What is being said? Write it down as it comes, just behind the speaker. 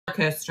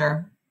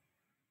coaster.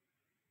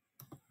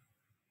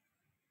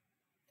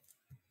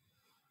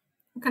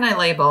 What can I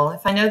label?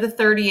 If I know the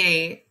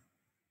 38,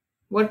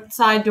 what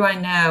side do I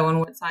know and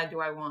what side do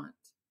I want?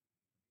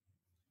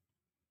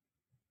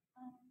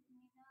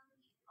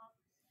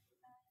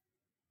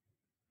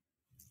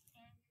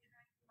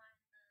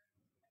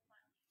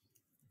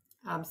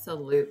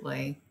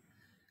 Absolutely.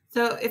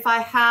 So if I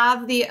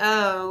have the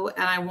O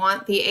and I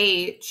want the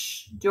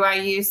H, do I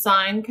use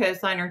sine,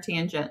 cosine, or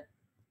tangent?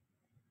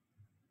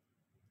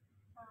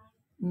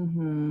 So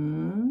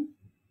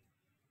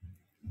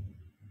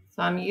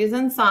I'm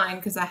using sine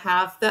because I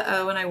have the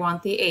O and I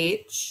want the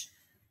H.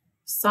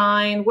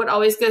 Sine, what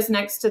always goes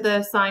next to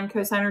the sine,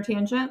 cosine, or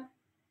tangent?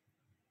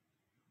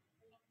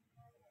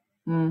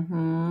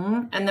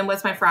 And then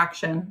what's my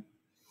fraction?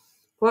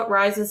 What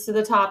rises to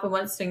the top and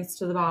what sinks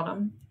to the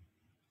bottom?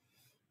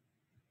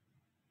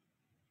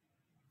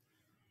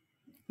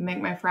 Make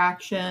my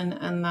fraction,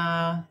 and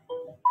the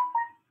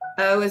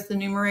O is the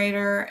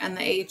numerator and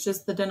the H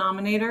is the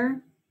denominator.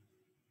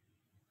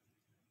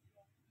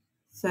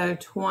 So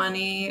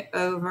 20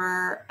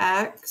 over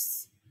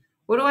X.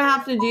 What do I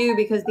have to do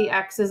because the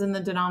X is in the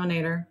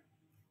denominator?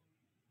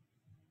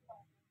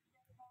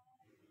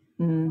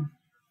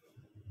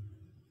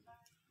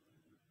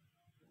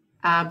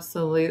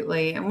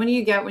 Absolutely. And what do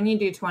you get when you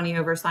do 20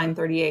 over sine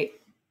 38?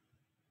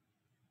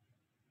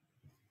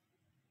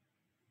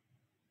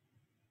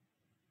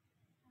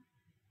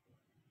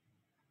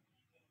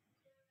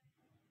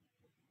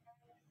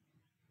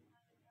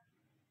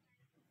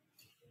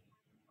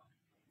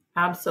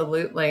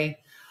 Absolutely.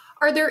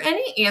 Are there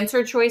any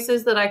answer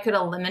choices that I could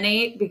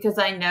eliminate because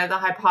I know the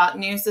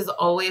hypotenuse is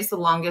always the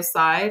longest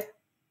side?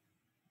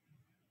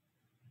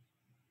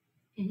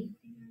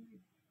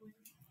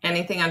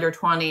 Anything under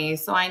 20.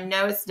 So I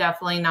know it's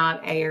definitely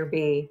not A or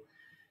B.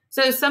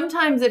 So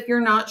sometimes if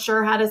you're not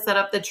sure how to set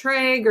up the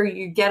trig or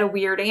you get a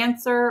weird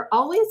answer,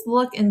 always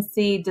look and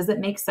see, does it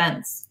make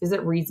sense? Is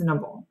it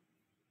reasonable?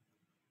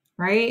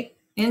 Right?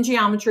 In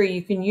geometry,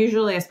 you can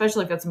usually,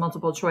 especially if it's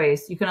multiple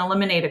choice, you can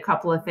eliminate a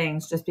couple of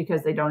things just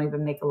because they don't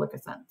even make a lick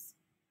of sense.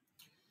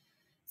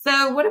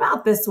 So what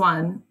about this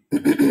one?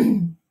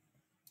 Ooh.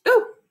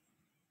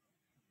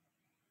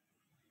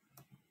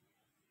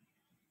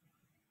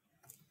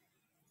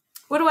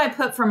 What do I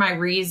put for my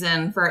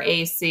reason for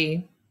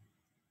AC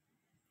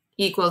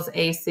equals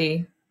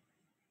AC?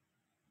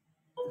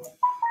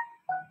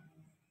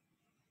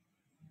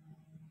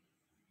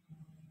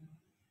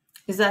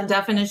 Is that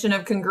definition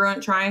of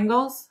congruent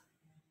triangles?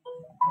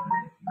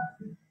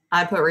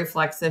 I put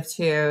reflexive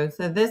too.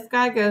 So this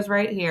guy goes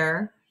right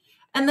here.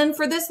 And then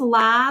for this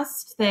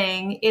last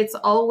thing, it's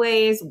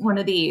always one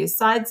of these: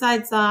 side,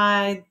 side,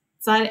 side,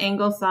 side,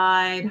 angle,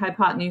 side,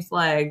 hypotenuse,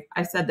 leg.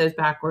 I said those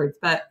backwards,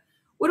 but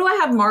what do I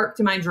have marked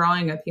in my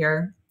drawing up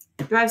here?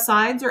 Do I have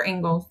sides or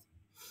angles?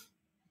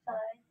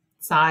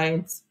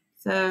 Sides.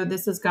 So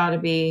this has got to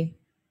be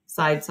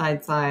side,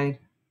 side, side.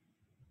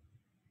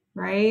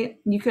 Right?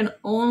 You can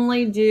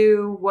only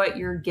do what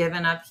you're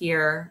given up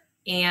here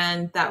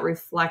and that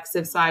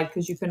reflexive side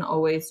because you can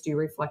always do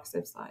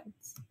reflexive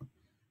sides.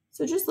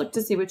 So just look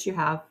to see what you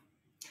have.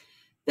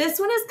 This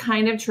one is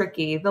kind of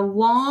tricky. The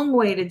long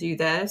way to do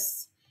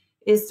this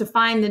is to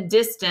find the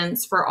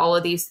distance for all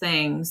of these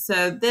things.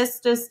 So this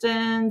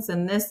distance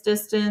and this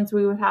distance,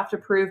 we would have to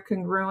prove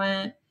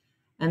congruent.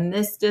 And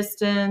this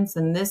distance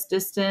and this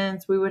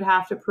distance, we would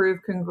have to prove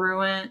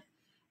congruent.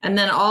 And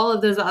then all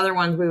of those other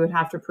ones, we would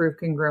have to prove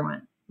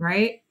congruent,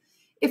 right?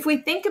 If we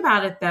think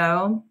about it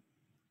though,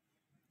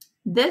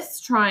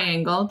 this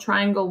triangle,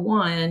 triangle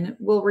 1,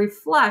 will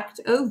reflect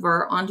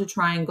over onto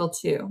triangle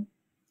 2.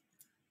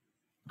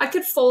 I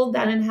could fold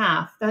that in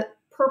half. That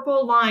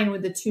purple line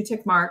with the 2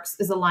 tick marks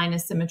is a line of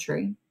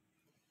symmetry.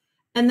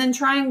 And then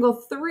triangle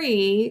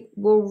 3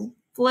 will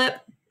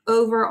flip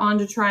over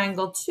onto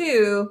triangle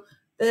 2.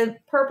 The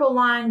purple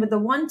line with the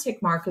 1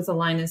 tick mark is a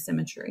line of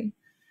symmetry.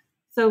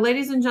 So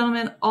ladies and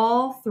gentlemen,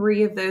 all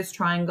 3 of those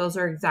triangles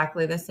are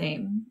exactly the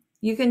same.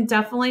 You can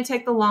definitely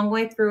take the long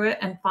way through it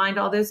and find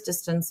all those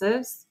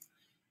distances.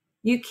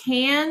 You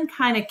can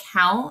kind of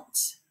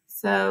count.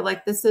 So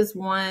like this is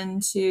 1,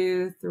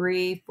 2,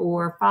 3,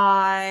 4,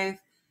 5.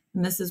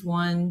 And this is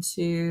 1,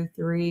 2,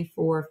 3,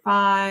 4,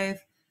 5.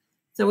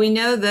 So we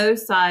know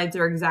those sides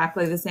are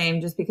exactly the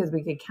same just because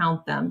we could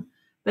count them.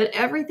 But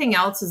everything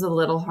else is a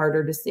little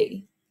harder to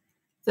see.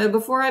 So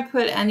before I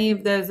put any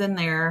of those in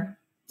there,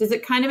 does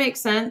it kind of make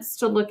sense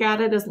to look at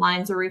it as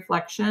lines of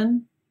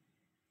reflection?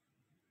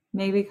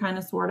 Maybe, kind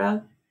of, sort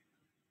of.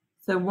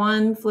 So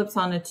 1 flips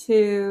onto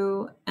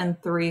 2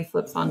 and 3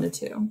 flips onto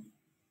 2.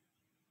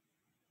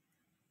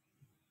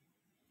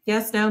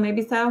 Yes, no,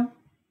 maybe so?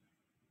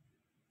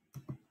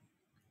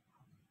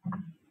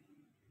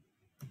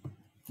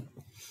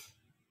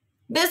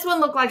 This one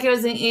looked like it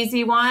was an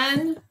easy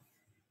one.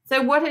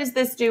 So what is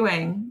this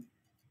doing?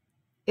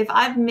 If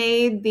I've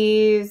made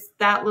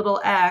that little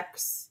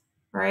X,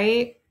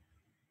 right,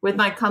 with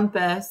my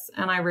compass,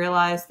 and I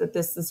realized that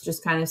this is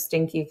just kind of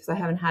stinky because I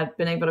haven't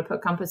been able to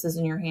put compasses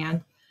in your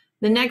hand.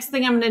 The next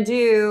thing I'm going to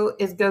do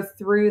is go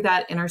through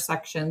that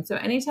intersection. So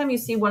anytime you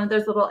see one of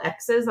those little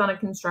X's on a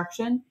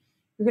construction,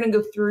 you're going to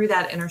go through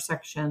that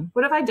intersection.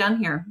 What have I done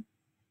here?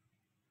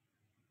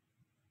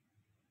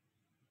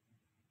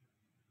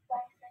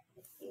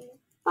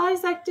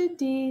 Bisected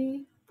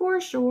D, for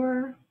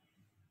sure.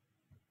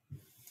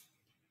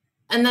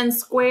 And then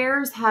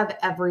squares have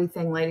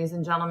everything, ladies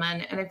and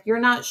gentlemen. And if you're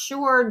not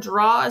sure,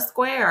 draw a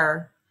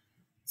square.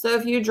 So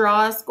if you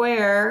draw a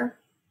square,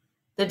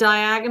 the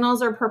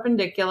diagonals are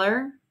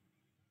perpendicular.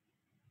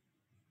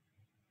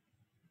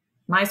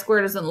 My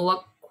square doesn't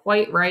look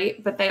quite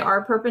right, but they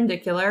are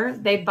perpendicular.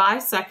 They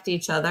bisect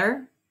each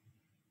other.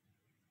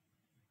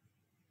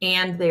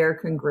 And they are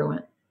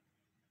congruent.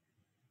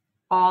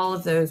 All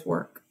of those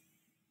work.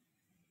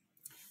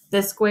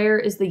 The square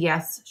is the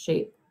yes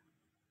shape.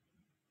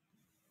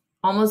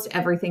 Almost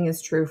everything is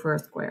true for a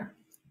square.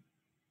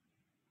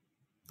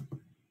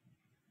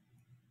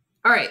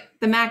 All right,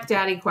 the Mac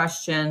Daddy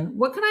question.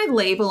 What can I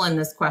label in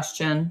this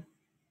question?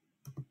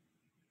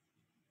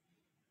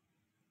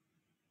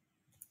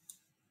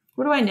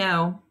 What do I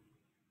know?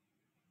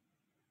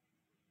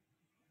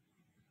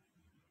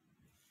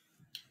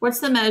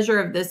 What's the measure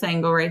of this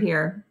angle right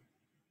here?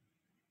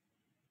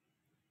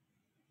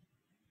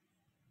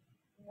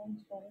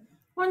 120.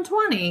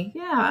 120,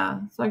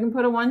 yeah. So I can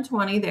put a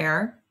 120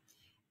 there.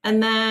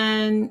 And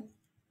then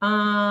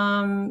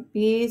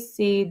BCD.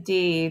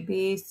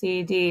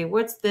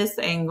 What's this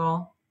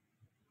angle?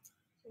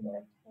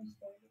 2x plus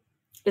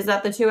 30. Is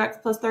that the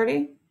 2x plus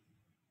 30?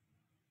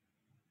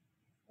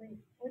 Wait,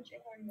 which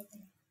angle are you looking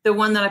at? The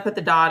one that I put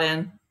the dot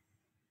in.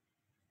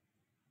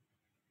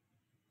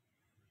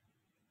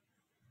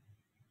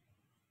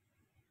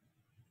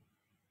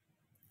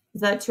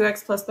 Is that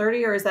 2x plus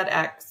 30 or is that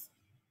x?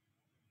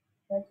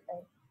 That's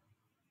x.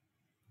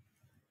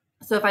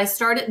 So if I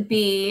start at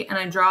B and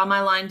I draw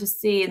my line to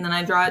C and then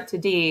I draw it to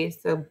D,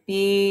 so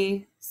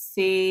B,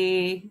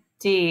 C,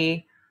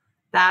 D,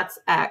 that's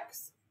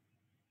X.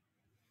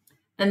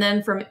 And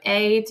then from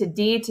A to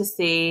D to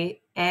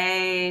C,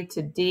 A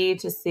to D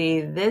to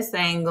C, this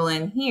angle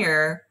in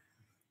here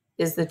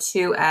is the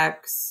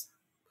 2X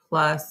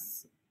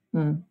plus,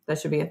 that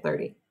should be a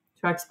 30,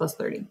 2X plus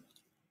 30.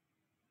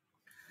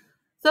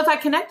 So if I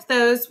connect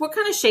those, what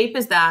kind of shape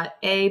is that?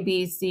 A,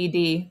 B, C,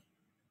 D?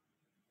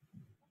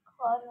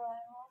 Quadrilateral.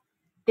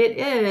 It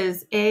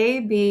is A,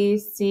 B,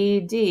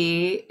 C,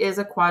 D is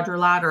a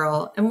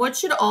quadrilateral. And what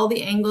should all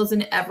the angles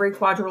in every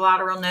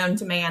quadrilateral known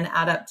to man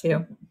add up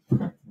to?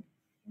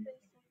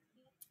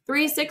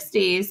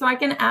 360. So I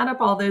can add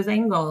up all those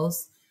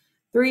angles.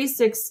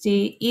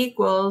 360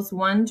 equals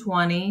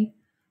 120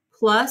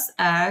 plus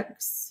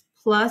X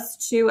plus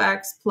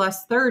 2X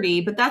plus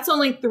 30. But that's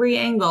only 3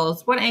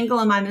 angles. What angle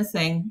am I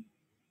missing?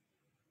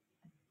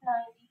 90.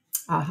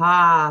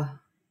 Aha.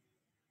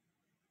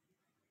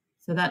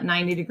 So that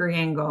 90-degree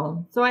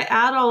angle. So I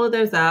add all of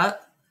those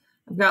up.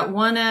 I've got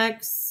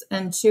 1x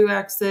and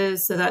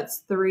 2x's, so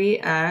that's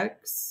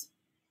 3x.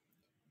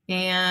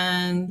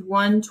 And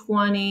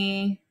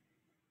 120,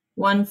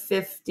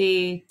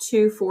 150,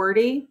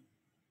 240.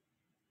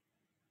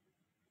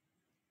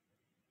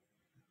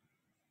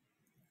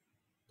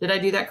 Did I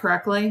do that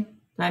correctly?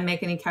 Did I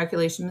make any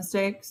calculation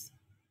mistakes?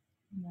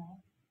 No.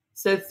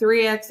 So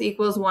 3x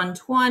equals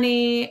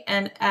 120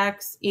 and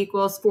x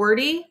equals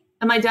 40.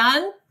 Am I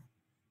done?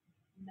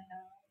 No.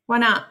 Why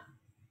not?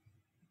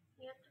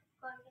 You have to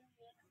plug in the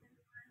x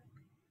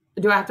everywhere.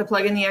 Do I have to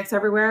plug in the x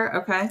everywhere?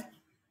 Okay.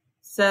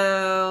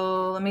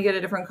 So let me get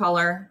a different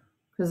color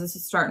because this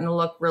is starting to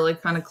look really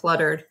kind of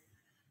cluttered.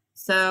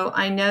 So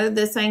I know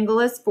this angle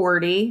is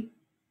 40.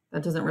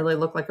 That doesn't really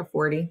look like a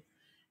 40.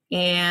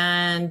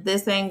 And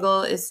this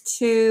angle is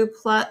 2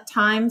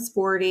 times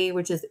 40,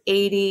 which is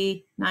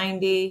 80,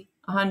 90,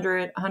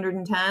 100,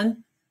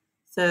 110.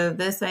 So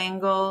this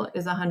angle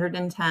is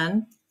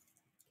 110.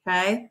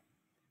 Okay.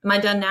 Am I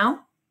done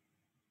now?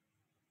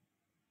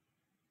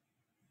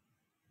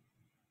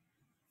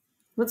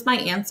 What's my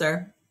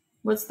answer?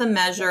 What's the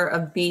measure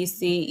of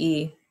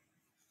BCE?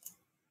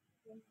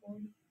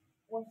 140.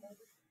 140.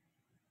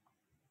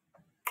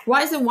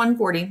 Why is it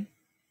 140?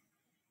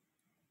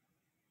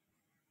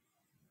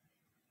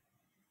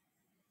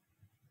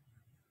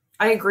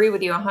 I agree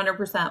with you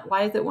 100%.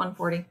 Why is it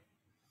 140? I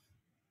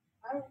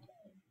don't know.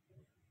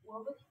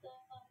 What was the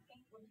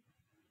pink one?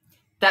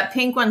 That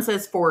pink one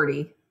says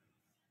 40.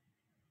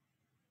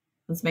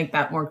 Let's make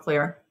that more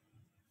clear.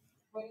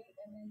 Wait,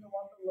 and then the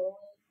one below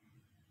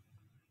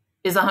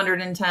it. Is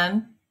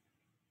 110?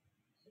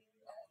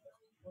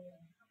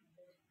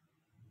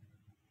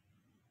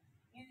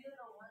 You did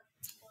a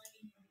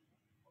 120.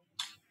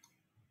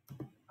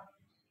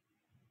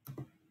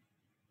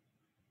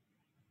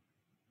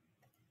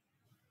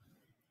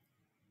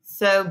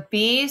 So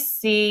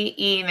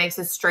BCE makes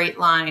a straight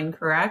line,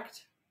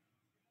 correct?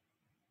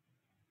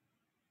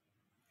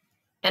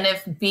 And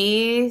if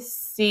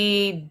BCD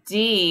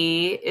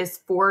is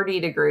 40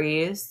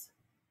 degrees,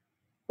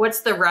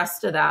 what's the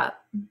rest of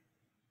that?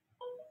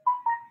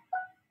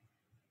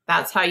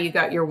 That's how you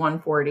got your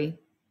 140.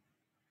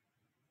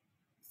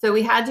 So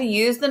we had to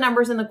use the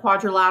numbers in the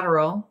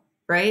quadrilateral,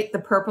 right? The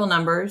purple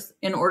numbers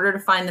in order to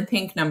find the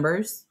pink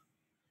numbers.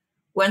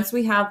 Once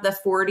we have the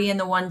 40 and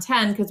the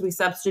 110, because we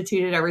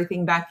substituted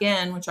everything back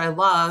in, which I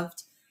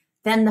loved,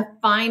 then the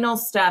final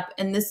step,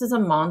 and this is a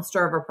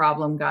monster of a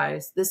problem,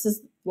 guys. This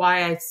is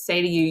why I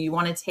say to you, you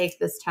want to take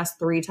this test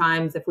 3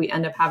 times if we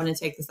end up having to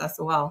take this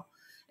SOL.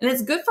 And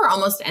it's good for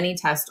almost any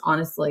test,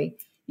 honestly.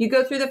 You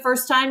go through the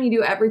first time, you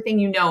do everything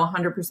you know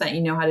 100%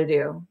 you know how to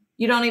do.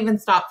 You don't even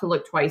stop to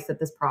look twice at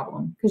this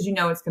problem because you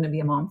know it's going to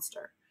be a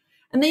monster.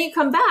 And then you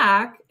come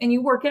back and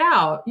you work it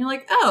out. You're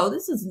like, oh,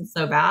 this isn't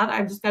so bad.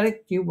 I've just got to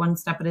do one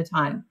step at a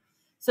time.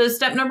 So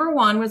step number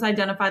 1 was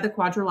identify the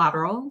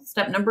quadrilateral.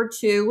 Step number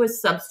 2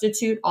 was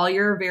substitute all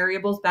your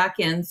variables back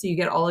in so you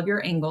get all of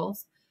your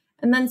angles.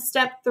 And then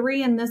step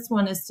 3 in this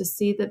one is to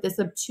see that this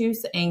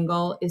obtuse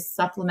angle is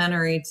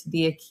supplementary to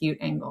the acute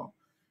angle.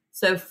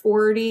 So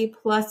 40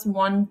 plus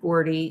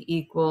 140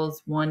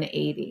 equals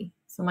 180.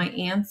 So my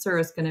answer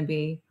is going to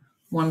be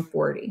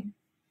 140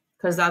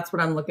 because that's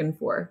what I'm looking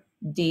for,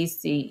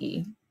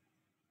 DCE.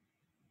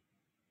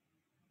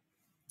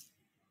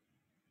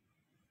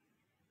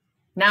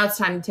 Now it's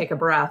time to take a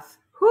breath.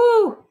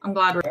 Whew, I'm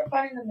glad we're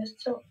finding the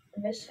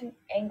missing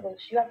angles.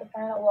 You have to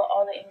find out what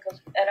all the angles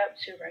add up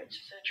to, right?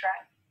 So try.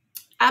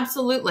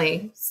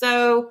 Absolutely.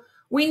 So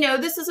we know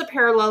this is a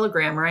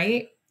parallelogram,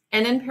 right?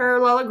 And in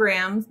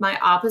parallelograms, my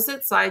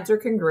opposite sides are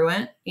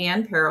congruent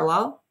and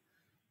parallel.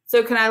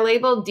 So can I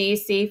label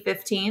DC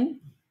 15?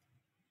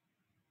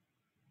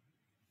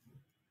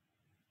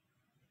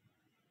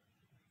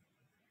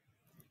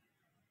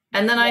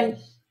 And then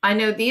yes. I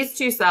know these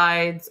 2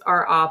 sides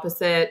are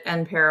opposite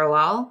and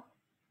parallel.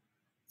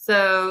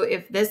 So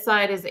if this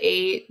side is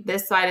 8,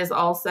 this side is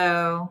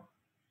also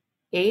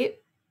 8.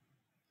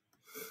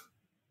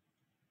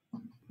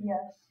 Yes.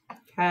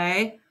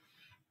 Okay.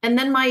 And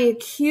then my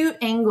acute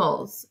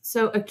angles.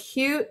 So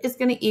acute is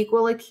going to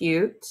equal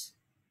acute.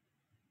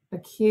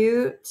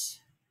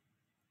 Acute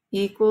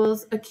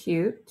equals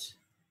acute.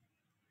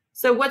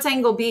 So what's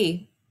angle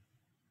B?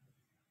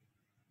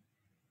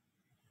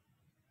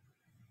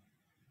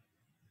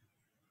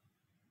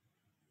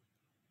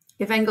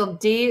 If angle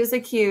D is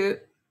acute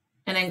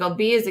and angle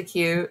B is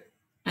acute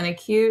and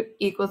acute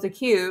equals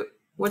acute,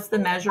 what's the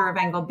measure of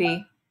angle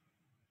B?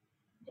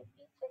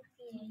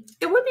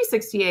 It would be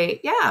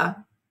 68, yeah.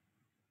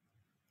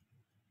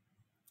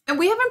 And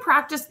we haven't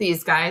practiced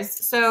these, guys.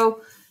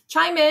 So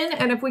chime in,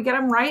 and if we get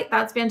them right,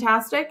 that's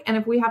fantastic. And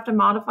if we have to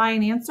modify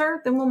an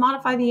answer, then we'll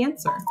modify the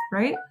answer,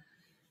 right?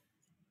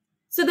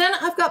 So then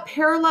I've got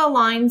parallel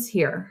lines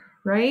here,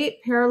 right?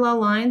 Parallel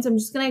lines. I'm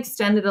just going to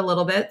extend it a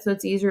little bit so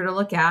it's easier to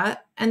look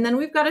at. And then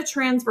we've got a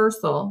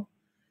transversal.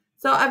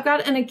 So I've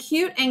got an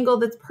acute angle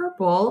that's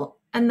purple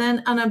and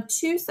then an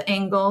obtuse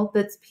angle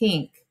that's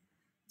pink.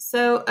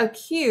 So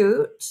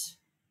acute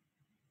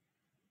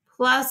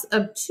plus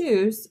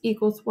obtuse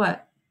equals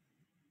what?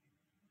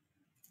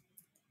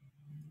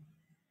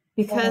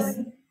 Because,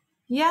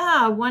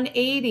 yeah,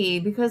 180,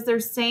 because they're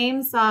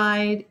same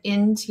side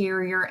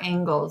interior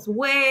angles,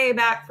 way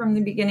back from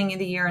the beginning of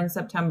the year in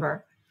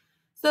September.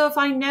 So if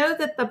I know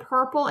that the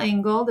purple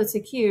angle that's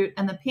acute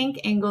and the pink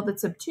angle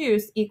that's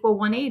obtuse equal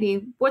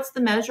 180, what's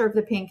the measure of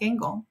the pink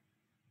angle?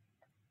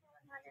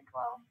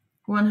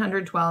 112.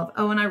 112.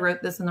 Oh, and I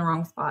wrote this in the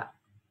wrong spot.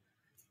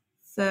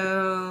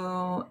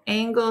 So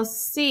angle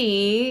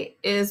C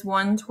is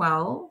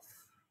 112.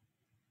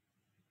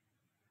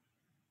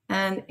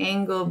 And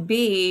angle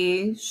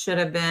B should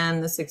have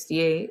been the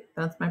 68.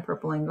 That's my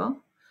purple angle.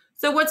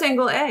 So what's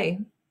angle A?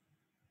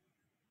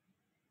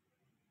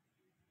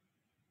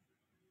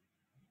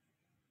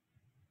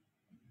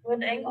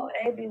 Would angle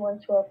A be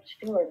 112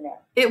 too or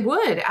not? It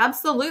would,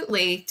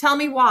 absolutely. Tell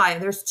me why.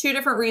 There's 2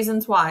 different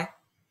reasons why.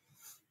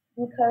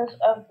 Because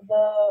of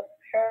the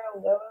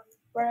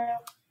parallelogram,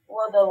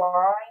 well, the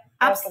line,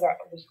 I forgot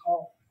what it was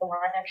called. The line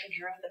that you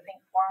drew, the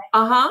pink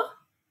line. Uh-huh.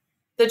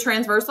 The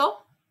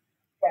transversal?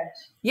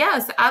 Yes.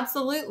 Yes,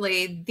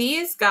 absolutely.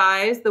 These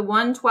guys, the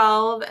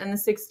 112 and the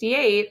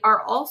 68,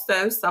 are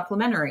also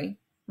supplementary,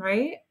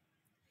 right?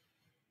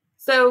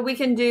 So we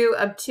can do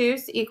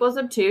obtuse equals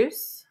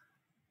obtuse,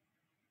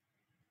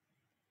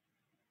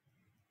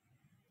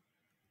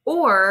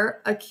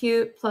 or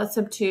acute plus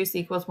obtuse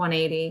equals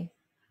 180.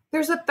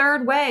 There's a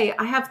third way.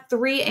 I have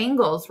 3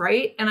 angles,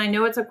 right? And I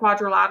know it's a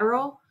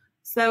quadrilateral.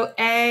 So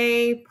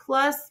A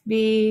plus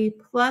B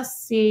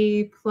plus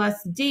C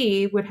plus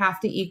D would have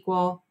to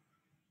equal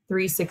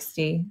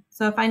 360.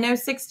 So if I know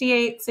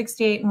 68,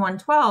 68, and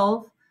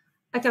 112,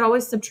 I could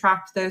always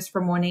subtract those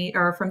from 180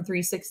 or from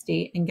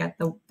 360 and get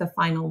the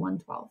final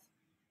 112.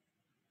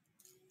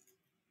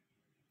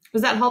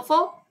 Was that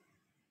helpful?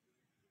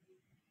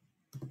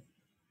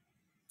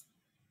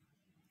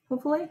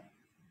 Hopefully.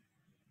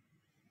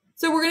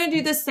 So we're going to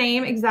do the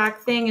same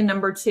exact thing in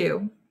number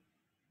 2.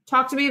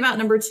 Talk to me about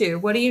number 2.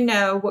 What do you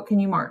know? What can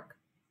you mark?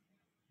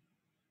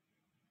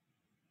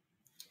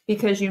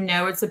 Because you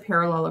know it's a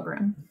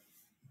parallelogram.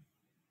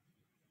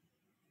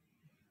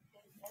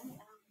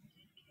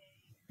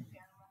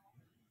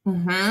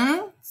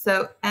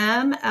 So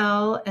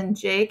ML and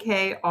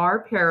JK are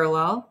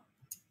parallel.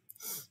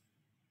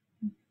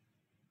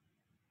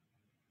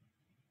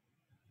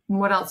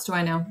 What else do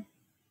I know?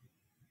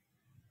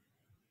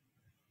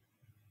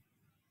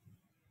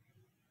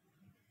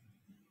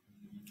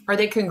 Are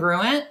they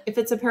congruent if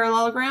it's a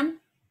parallelogram?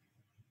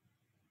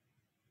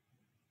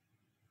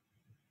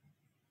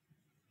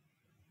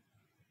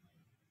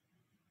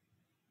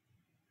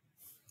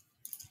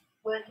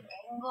 Would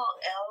angle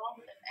L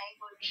and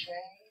angle J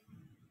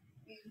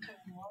be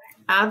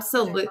congruent?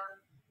 Absolutely.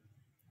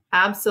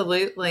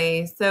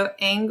 Absolutely. So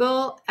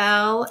angle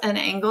L and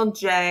angle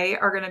J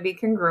are going to be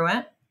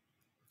congruent.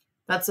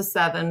 That's a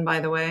 7, by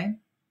the way.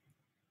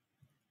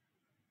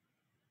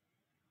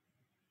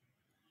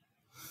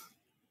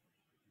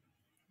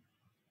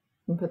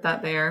 And put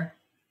that there.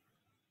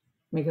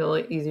 Make it a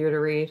little easier to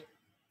read.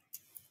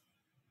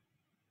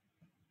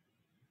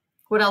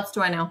 What else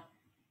do I know?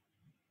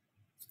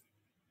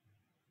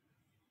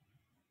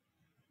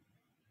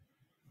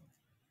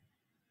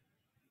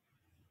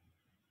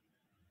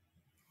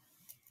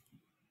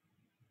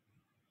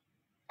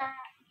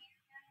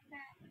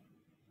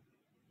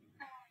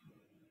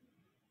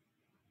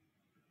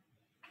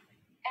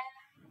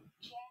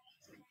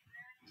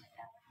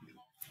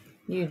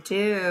 You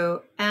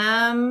do.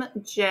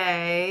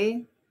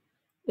 MJ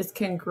is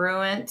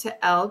congruent to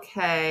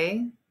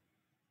LK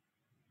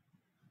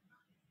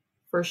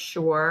for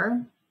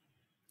sure.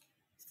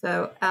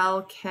 So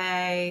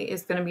LK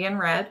is going to be in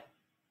red.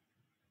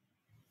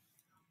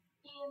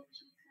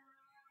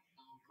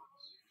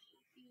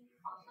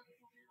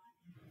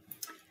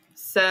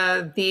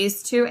 So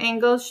these two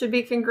angles should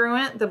be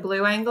congruent, the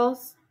blue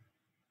angles.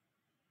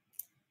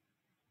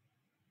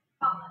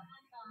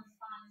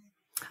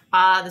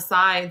 The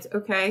sides.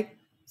 Okay.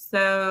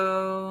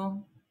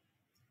 So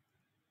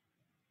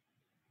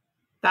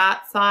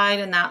that side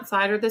and that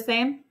side are the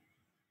same?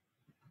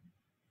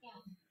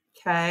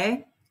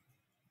 Okay.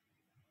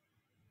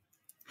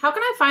 How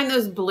can I find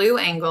those blue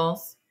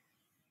angles?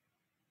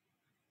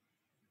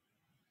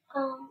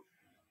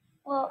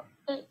 Well,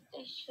 it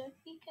should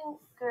be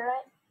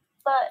congruent,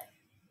 but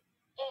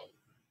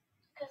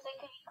because they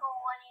could equal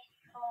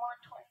 180 from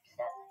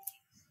 127.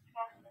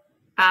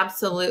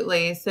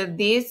 Absolutely. So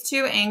these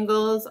two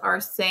angles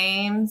are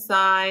same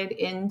side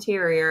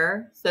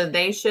interior. So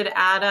they should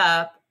add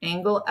up.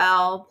 Angle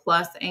L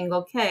plus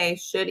angle K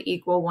should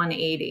equal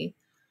 180.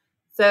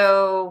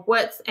 So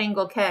what's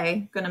angle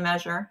K going to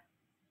measure?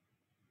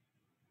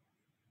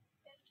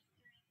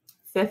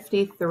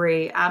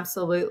 53.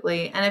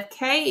 Absolutely. And if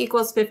K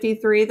equals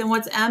 53, then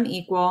what's M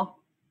equal?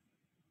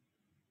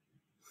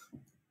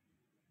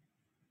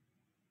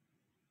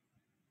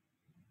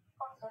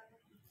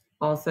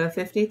 Also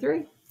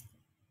 53.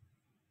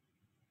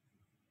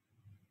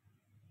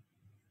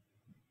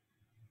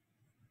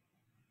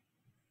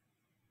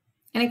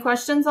 Any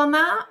questions on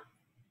that?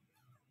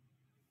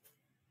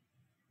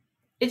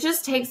 It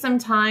just takes some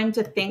time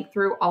to think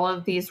through all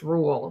of these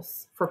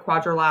rules for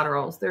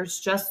quadrilaterals. There's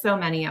just so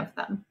many of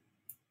them.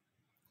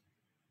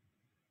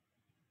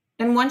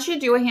 And once you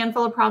do a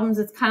handful of problems,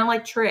 it's kind of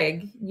like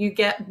trig.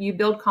 You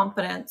build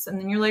confidence, and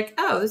then you're like,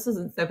 oh, this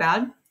isn't so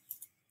bad.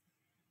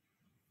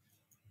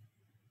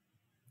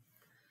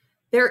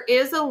 There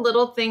is a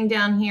little thing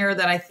down here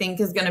that I think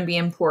is going to be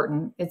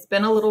important. It's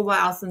been a little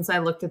while since I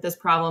looked at this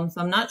problem,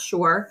 so I'm not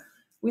sure.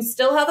 We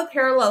still have a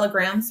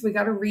parallelogram, so we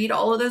got to read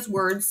all of those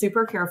words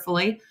super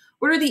carefully.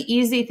 What are the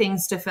easy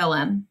things to fill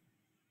in?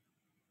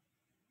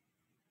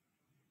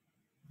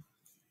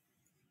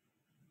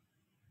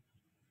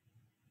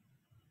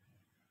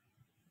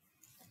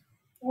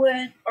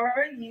 Would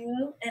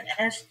RU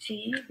and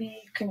ST be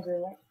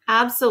congruent?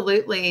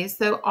 Absolutely.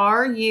 So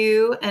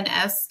RU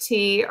and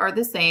ST are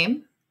the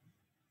same.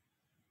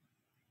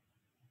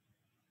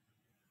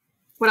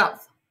 What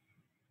else?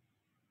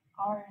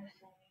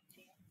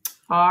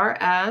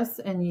 RS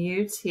and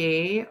UT.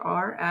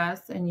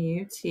 RS and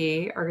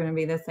UT are going to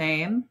be the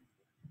same.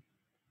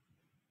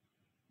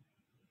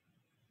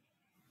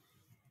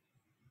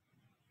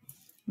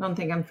 I don't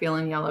think I'm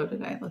feeling yellow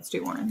today. Let's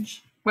do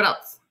orange. What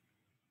else?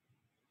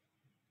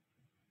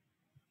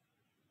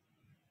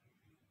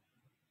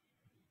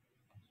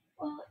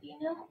 Well, you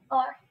know,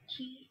 RT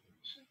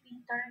should be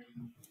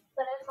 30,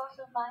 but it's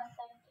also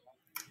bisected.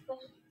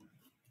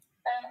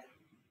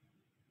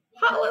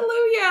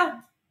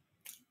 Hallelujah.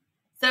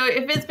 So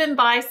if it's been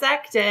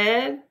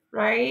bisected,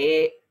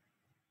 right?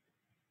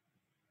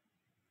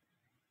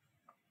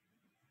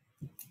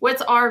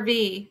 What's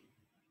RV?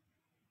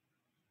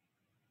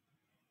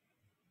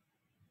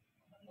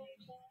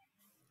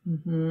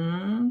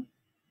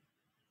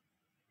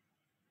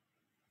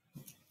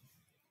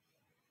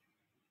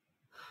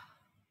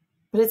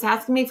 But it's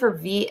asking me for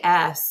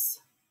VS.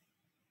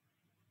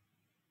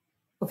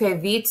 Okay,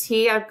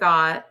 VT I've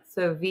got.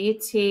 So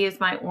VT is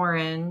my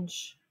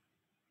orange.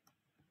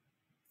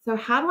 So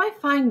how do I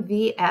find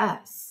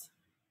VS?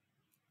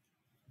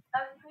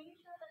 I'm pretty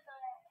sure that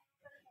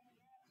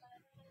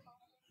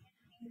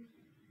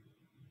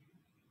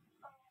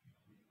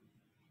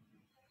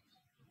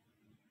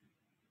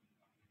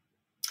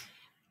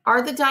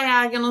Are the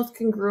diagonals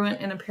congruent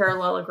in a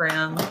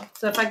parallelogram?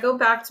 So if I go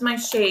back to my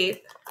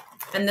shape,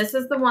 and this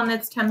is the one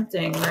that's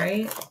tempting,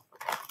 right?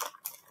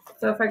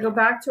 So if I go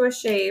back to a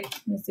shape,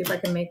 let me see if I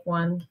can make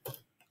one.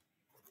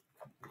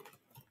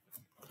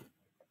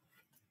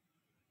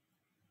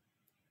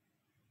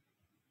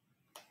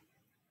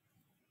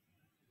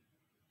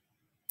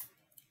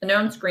 I know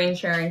I'm screen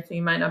sharing, so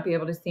you might not be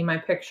able to see my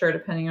picture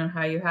depending on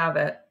how you have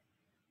it.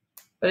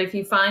 But if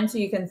you find so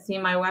you can see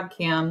my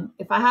webcam,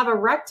 if I have a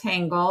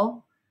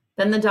rectangle,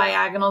 then the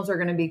diagonals are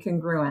going to be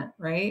congruent,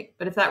 right?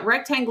 But if that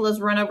rectangle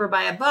is run over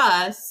by a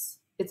bus,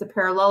 it's a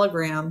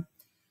parallelogram.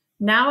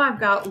 Now I've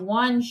got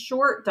one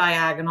short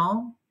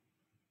diagonal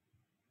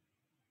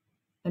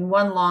and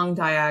one long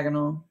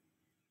diagonal.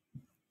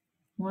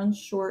 One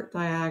short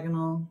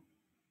diagonal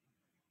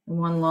and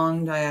one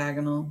long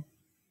diagonal.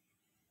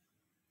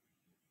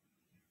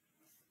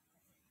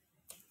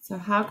 So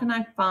how can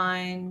I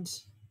find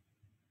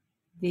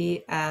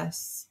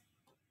VS?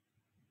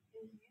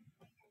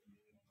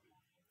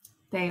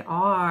 They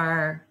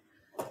are.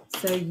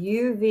 So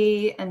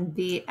UV and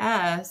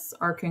VS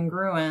are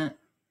congruent.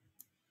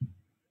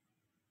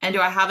 And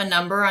do I have a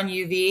number on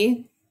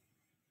UV?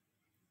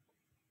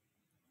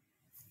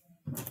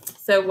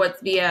 So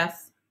what's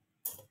VS?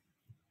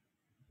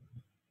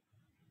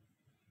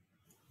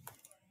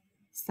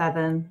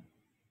 7.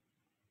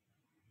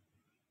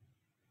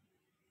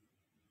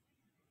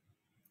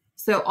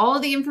 So all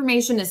of the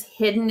information is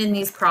hidden in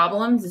these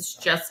problems. It's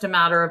just a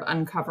matter of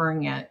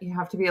uncovering it. You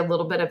have to be a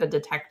little bit of a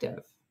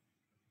detective.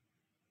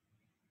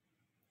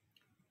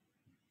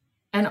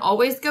 And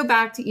always go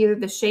back to either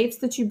the shapes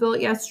that you built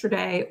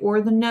yesterday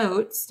or the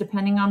notes,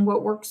 depending on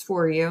what works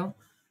for you,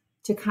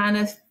 to kind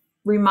of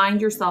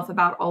remind yourself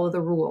about all of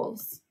the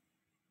rules.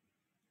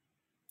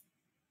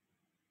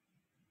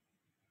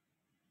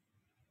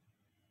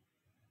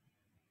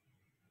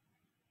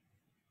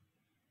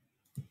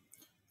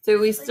 So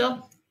we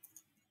still...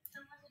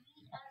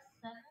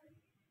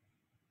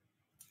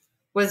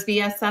 Was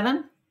VS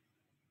 7?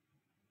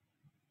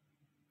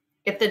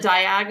 If the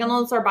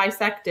diagonals are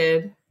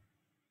bisected,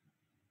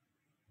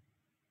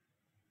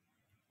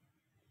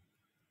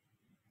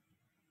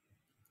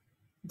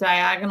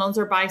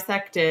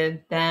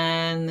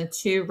 then the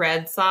two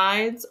red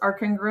sides are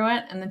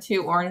congruent and the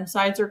two orange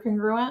sides are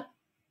congruent.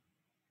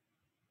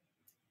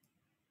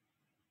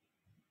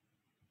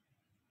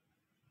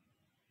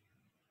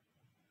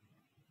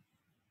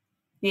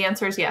 The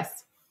answer is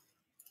yes.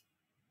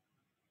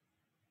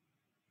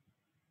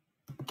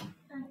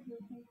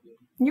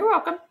 You're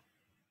welcome.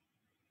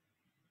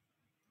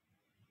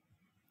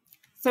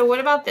 So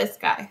what about this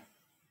guy?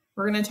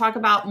 We're going to talk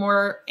about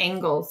more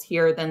angles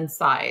here than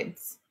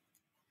sides.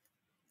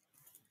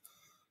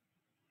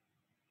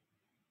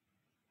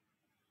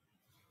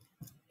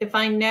 If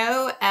I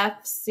know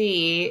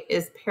FC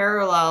is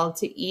parallel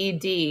to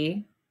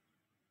ED,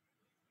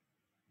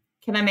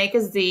 can I make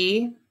a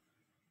Z?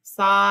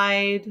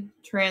 Side,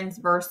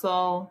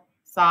 transversal,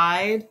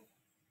 side.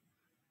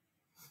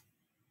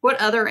 What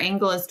other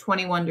angle is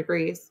 21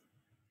 degrees?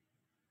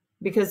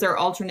 Because they're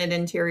alternate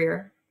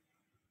interior.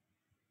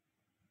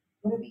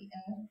 Would it be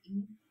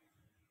FE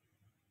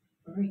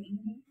or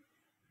ED?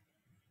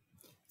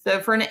 So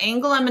for an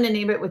angle, I'm going to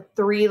name it with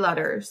 3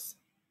 letters.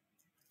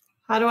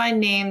 How do I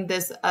name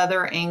this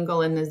other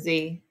angle in the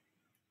Z?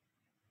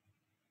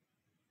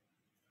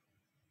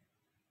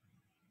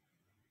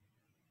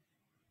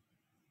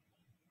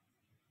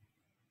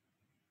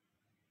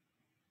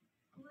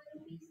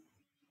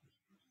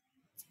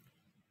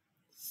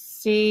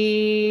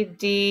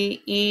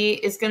 CDE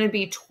is going to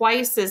be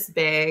twice as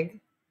big.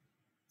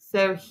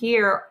 So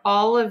here,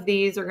 all of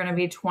these are going to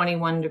be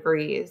 21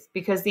 degrees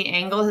because the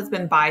angle has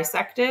been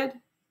bisected.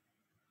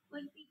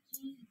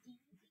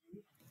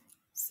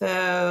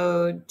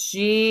 So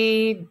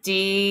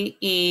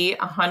GDE,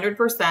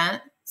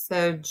 100%.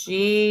 So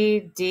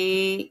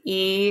GDE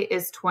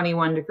is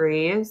 21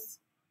 degrees.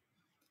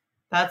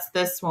 That's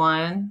this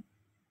one.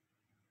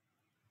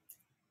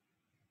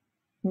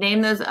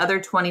 Name those other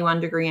 21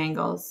 degree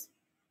angles.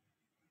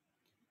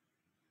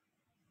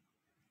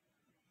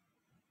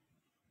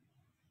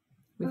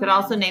 We could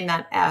also name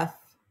that F.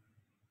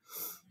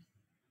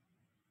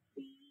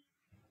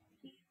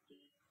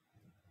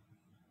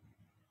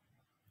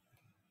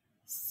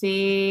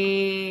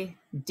 CDG,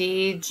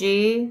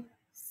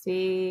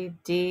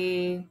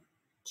 CDG,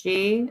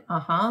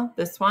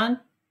 this one.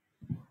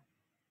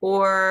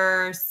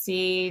 Or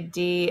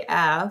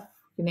CDF,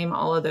 you can name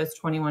all of those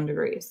 21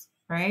 degrees,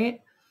 right?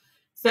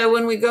 So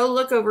when we go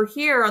look over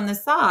here on the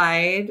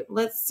side,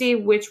 let's see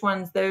which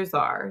ones those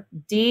are.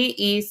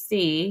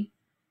 DEC,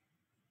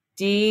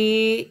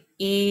 DEC,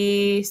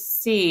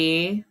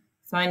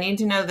 so I need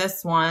to know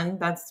this one,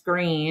 that's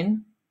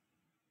green.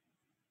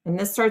 And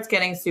this starts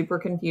getting super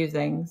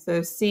confusing.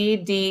 So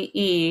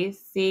CDE,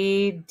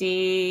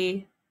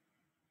 CDE,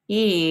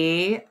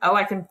 oh,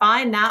 I can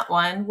find that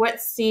one.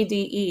 What's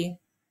CDE?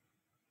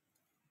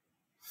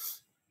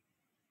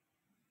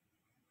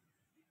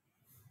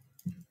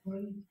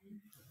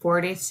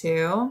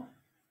 .42.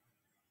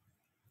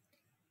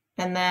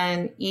 And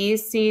then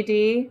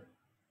ECD.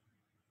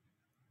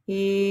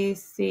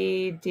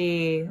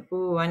 ECD.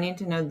 Ooh, I need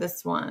to know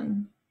this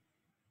one.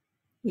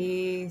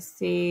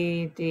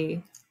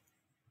 ECD.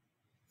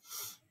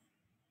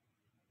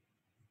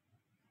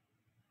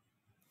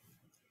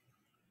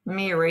 Let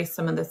me erase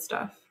some of this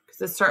stuff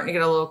because it's starting to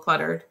get a little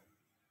cluttered.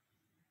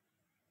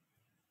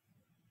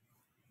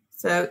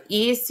 So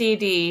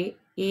ECD,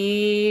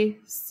 ECD.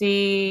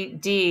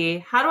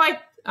 How do I,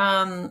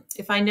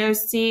 if I know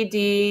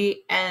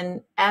CD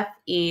and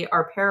FE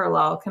are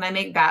parallel, can I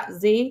make that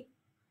Z?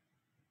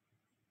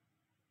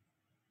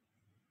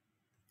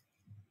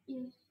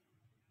 Yes.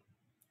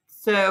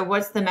 So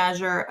what's the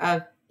measure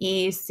of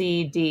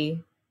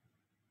ECD?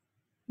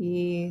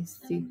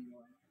 EC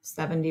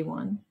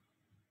 71.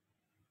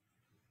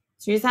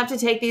 So you just have to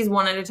take these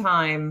one at a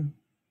time.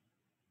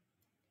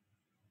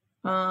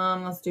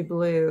 Let's do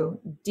blue.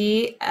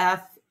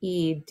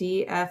 DFE,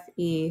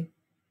 DFE,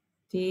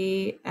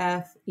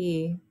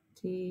 DFE,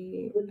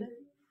 D.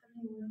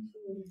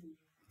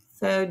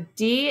 So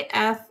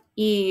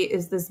DFE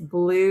is this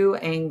blue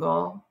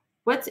angle.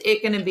 What's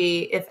it going to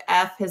be if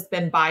F has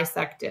been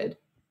bisected?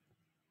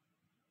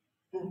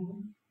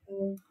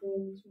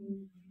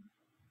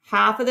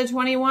 Half of the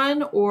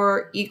 21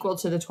 or equal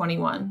to the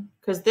 21?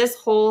 Because this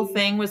whole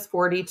thing was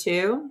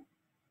 42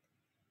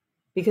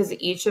 because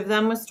each of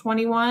them was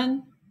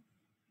 21.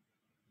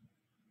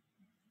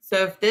 So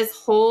if this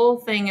whole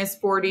thing is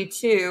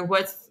 42,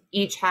 what's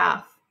each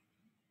half?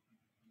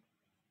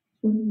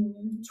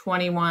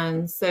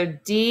 21. So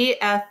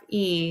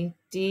DFE,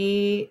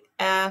 DFE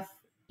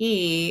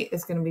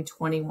is going to be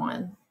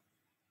 21.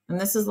 And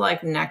this is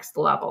like next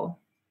level.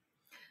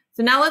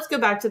 So now let's go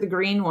back to the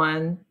green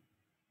one.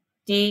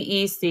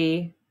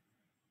 DEC.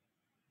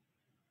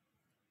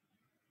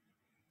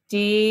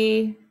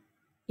 DEC.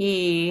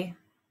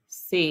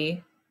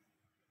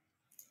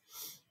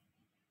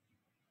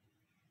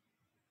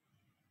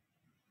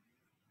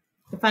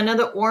 If I know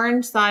the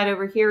orange side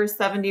over here is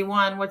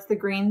 71, what's the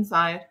green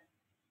side?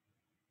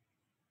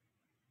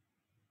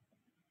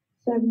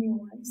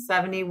 71.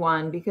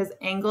 71, because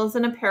angles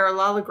in a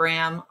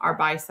parallelogram are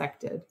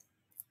bisected.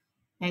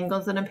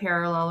 Angles in a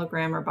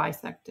parallelogram are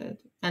bisected,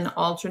 and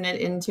alternate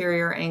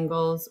interior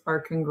angles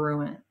are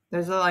congruent.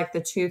 Those are like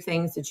the two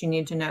things that you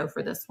need to know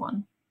for this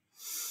one.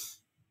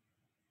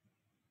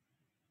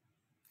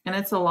 And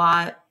it's a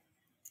lot.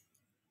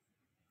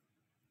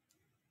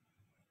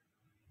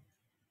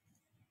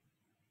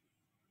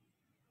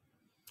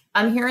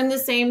 I'm hearing the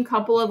same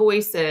couple of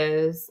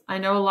voices. I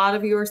know a lot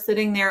of you are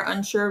sitting there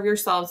unsure of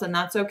yourselves, and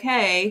that's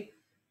okay.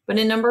 But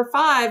in number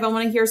 5, I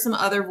want to hear some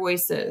other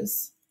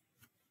voices.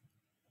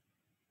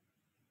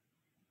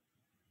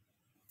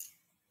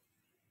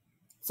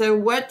 So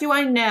what do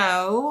I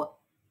know?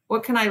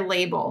 What can I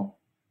label?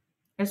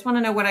 I just want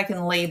to know what I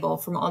can label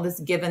from all this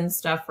given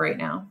stuff right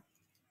now.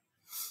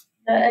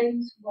 The XY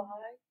is 15,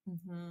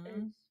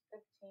 so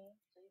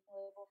you can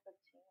label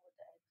 15 with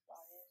the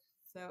XY.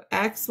 So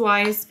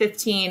XY is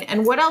 15.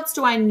 And what else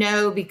do I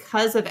know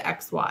because of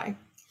XY?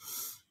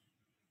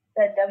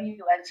 That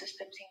WX is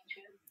 15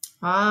 too.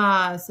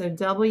 Ah, so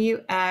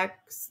WX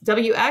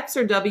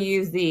or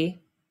WZ? WZ,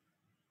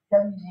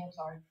 I'm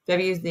sorry.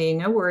 WZ,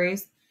 no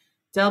worries.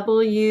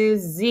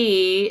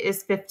 WZ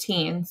is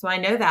 15, so I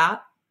know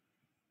that.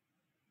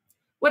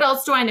 What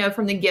else do I know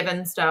from the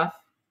given stuff?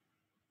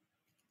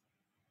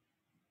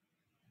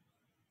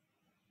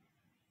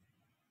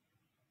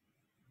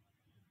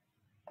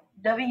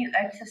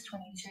 WX is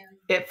 22.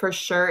 It for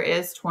sure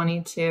is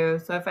 22.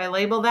 So if I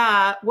label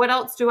that, what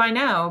else do I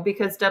know?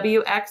 Because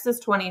WX is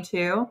 22.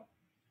 ZX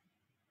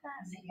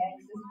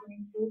is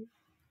 22.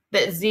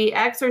 That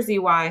ZX or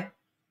ZY?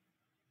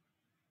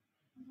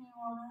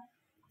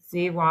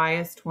 ZY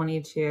is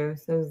 22.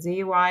 So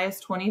ZY is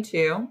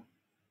 22.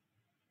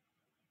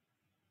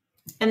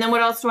 And then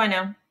what else do I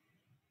know?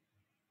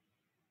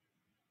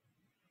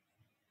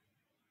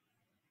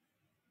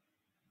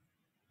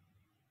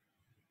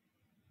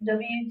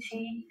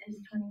 WT is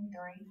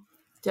 23.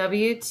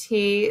 WT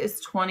is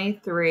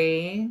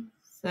 23.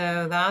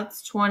 So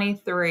that's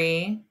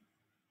 23.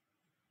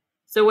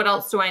 So what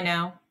else do I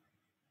know?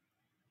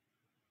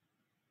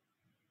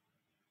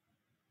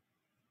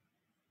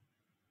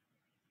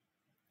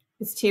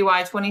 Is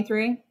TY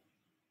 23?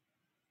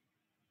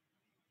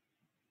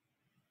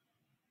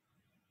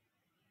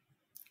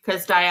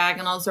 Because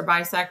diagonals are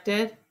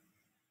bisected.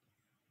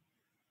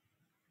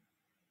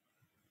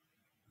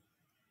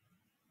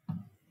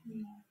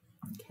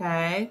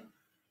 Okay.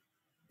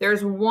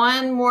 There's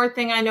one more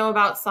thing I know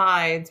about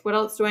sides. What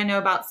else do I know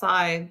about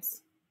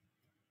sides?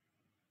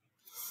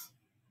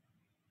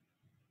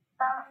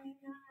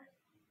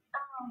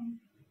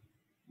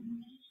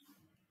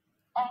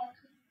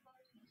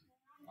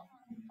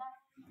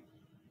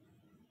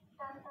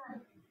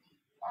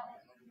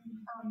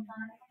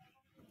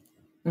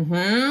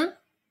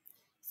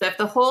 So if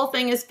the whole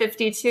thing is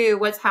 52,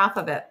 what's half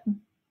of it?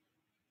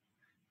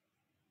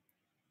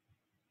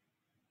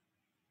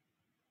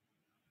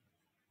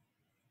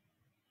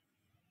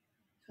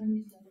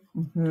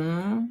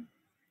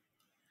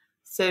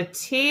 So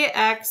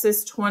TX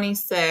is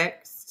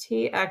 26.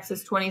 TX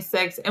is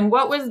 26. And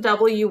what was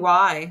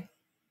WY?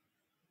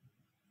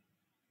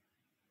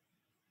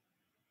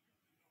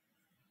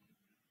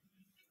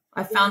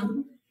 I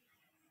found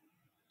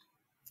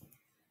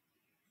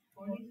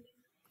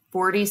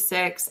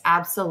 46.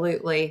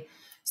 Absolutely.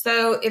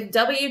 So if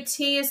WT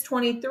is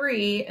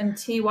 23 and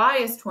TY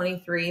is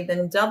 23,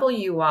 then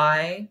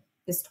WY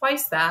is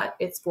twice that.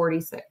 It's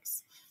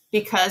 46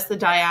 because the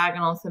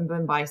diagonals have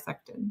been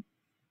bisected.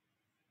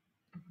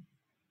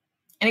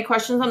 Any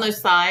questions on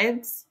those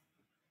sides?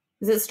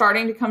 Is it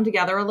starting to come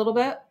together a little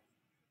bit?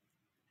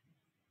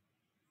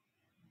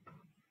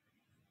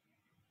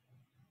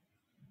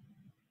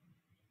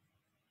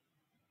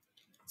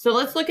 So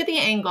let's look at the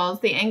angles.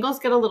 The angles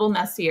get a little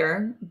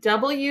messier.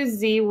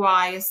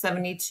 WZY is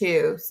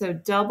 72. So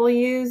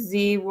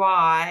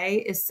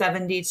WZY is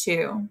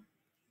 72,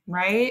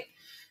 right?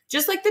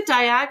 Just like the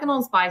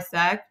diagonals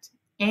bisect,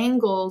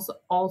 angles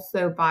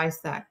also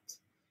bisect.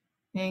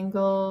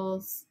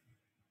 Angles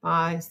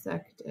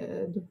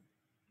bisected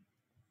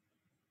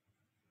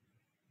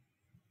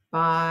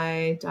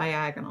by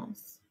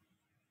diagonals.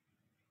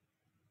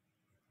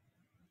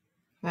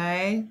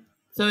 Okay.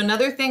 So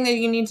another thing that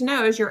you need to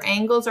know is your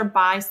angles are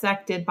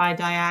bisected by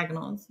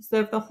diagonals.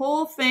 So if the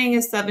whole thing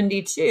is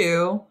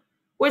 72,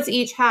 what's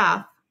each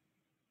half?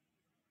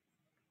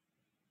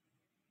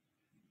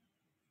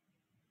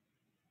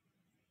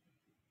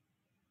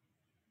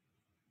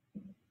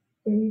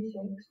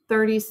 36.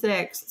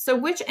 36. So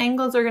which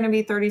angles are going to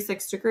be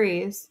 36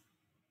 degrees?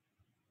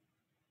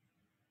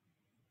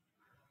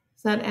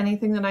 Is that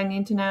anything that I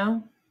need to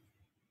know?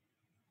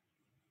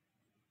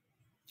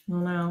 I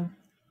don't know.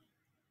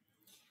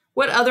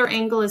 What other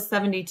angle is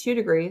 72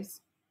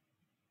 degrees?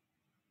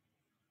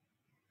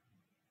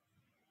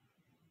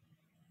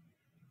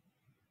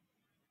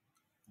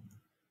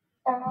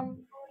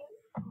 WXT.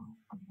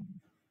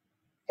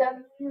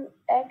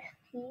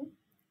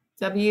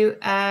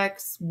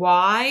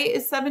 WXY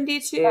is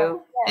 72,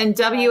 Oh, yeah, and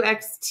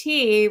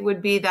WXT would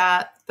be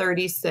that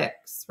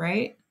 36,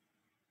 right?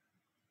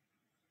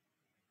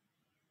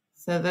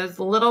 So those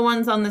little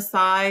ones on the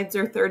sides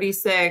are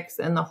 36,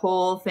 and the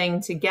whole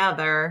thing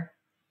together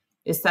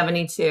is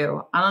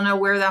 72. I don't know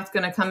where that's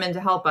going to come in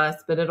to help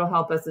us, but it'll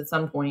help us at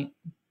some point.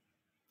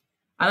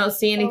 I don't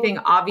see anything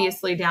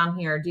obviously down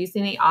here. Do you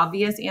see any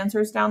obvious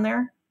answers down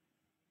there?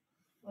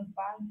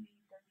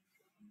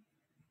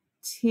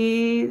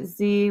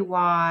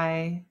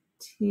 TZY,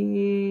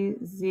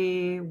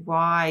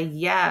 TZY,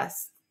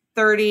 yes,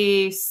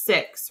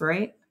 36,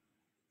 right?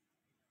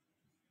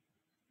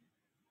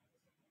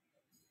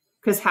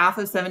 Because half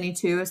of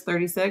 72 is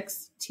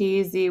 36.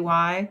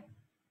 TZY,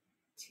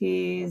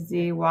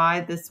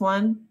 TZY, this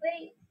one.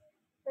 Wait,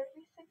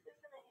 36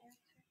 isn't an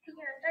answer.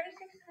 Yeah,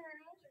 36 isn't an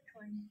answer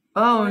choice.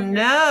 Oh,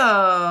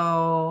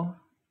 no.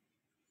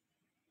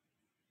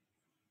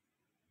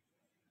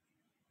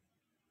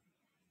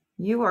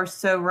 You are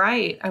so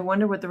right. I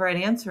wonder what the right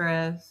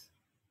answer is.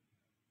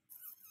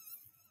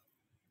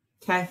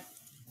 Okay.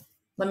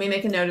 Let me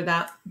make a note of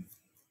that.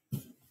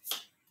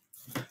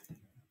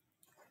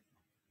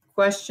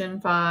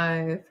 Question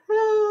 5.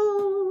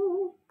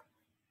 Help.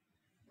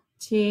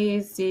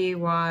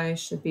 TZY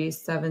should be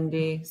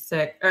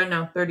 76. Or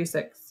no,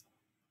 36.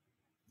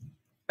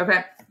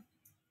 Okay.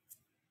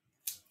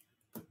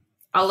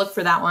 I'll look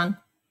for that one.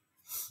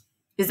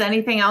 Is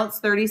anything else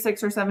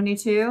 36 or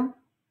 72?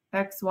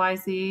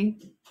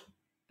 XYZ,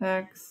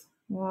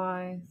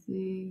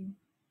 XYZ,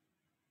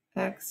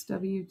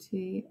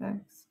 XWT,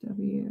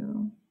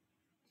 XWT,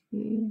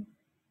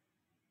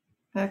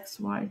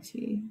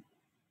 XYT,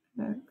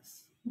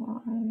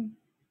 XYT.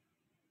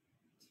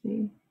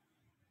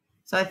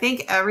 So I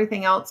think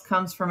everything else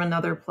comes from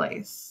another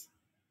place.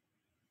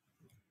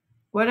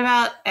 What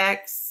about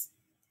WXT,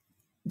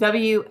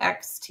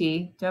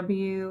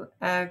 WXT,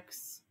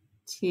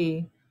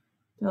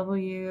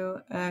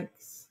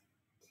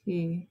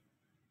 WXT?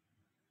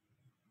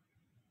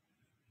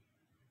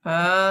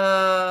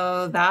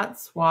 Oh,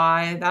 that's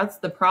why. That's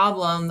the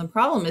problem. The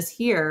problem is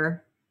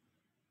here.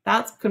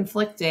 That's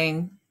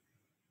conflicting.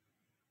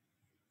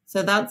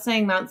 So that's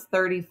saying that's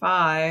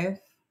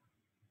 35.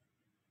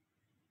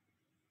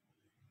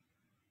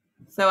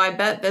 So I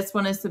bet this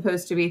one is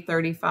supposed to be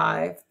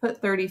 35.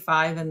 Put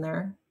 35 in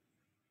there.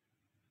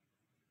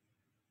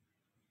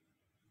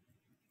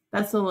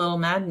 That's a little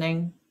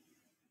maddening.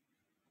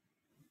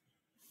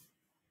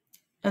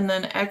 And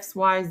then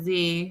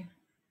XYZ,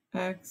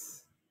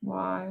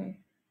 XY,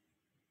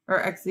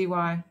 or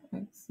XZY,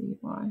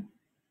 XZY.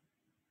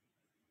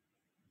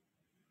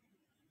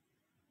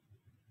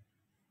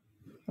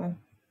 Okay.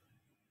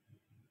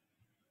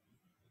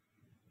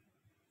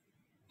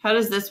 How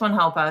does this one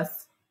help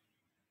us?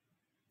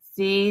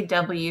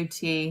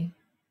 CWT.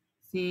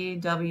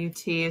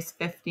 CWT is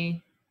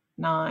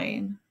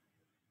 59.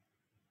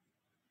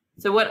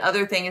 So what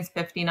other thing is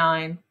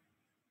 59?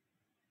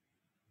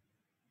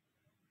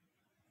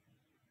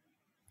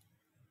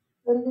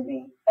 Wouldn't it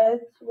be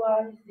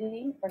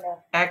XYZ or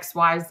no?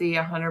 XYZ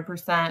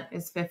 100%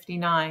 is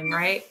 59,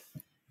 right?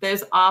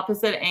 Those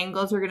opposite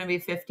angles are going to be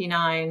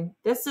 59.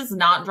 This is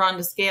not drawn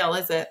to scale,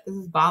 is it? This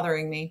is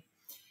bothering me.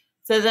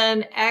 So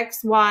then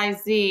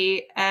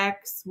XYZ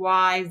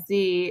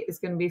is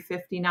going to be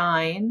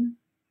 59,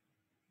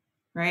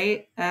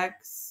 right?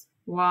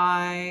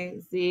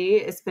 XYZ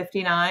is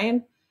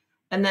 59.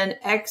 And then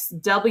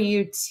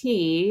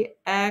XWT,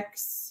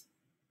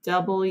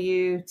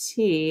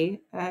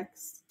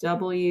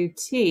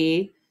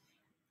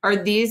 are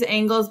these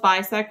angles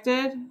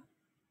bisected?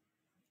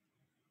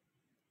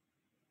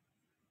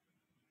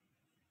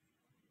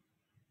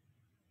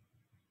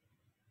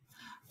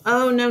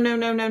 Oh,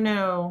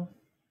 no.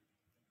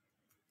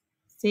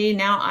 See,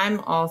 now I'm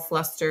all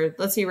flustered.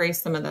 Let's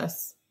erase some of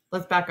this.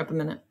 Let's back up a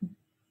minute.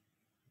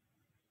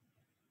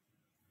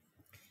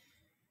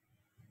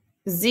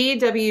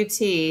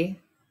 ZWT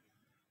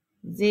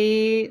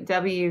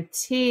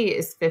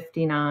is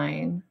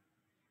 59.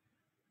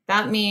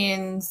 That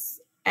means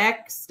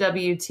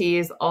XWT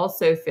is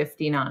also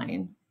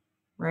 59,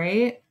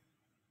 right?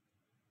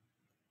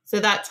 So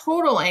that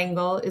total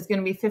angle is going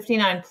to be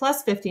 59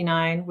 plus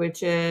 59,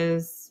 which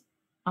is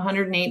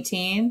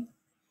 118.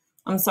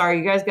 I'm sorry,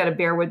 you guys got to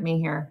bear with me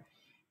here.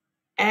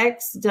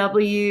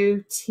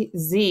 XWZ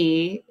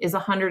is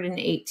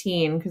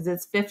 118 because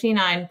it's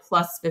 59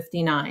 plus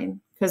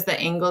 59 because the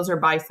angles are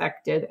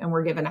bisected and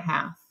we're given a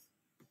half.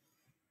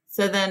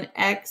 So then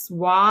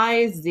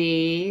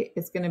XYZ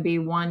is going to be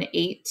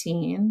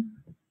 118.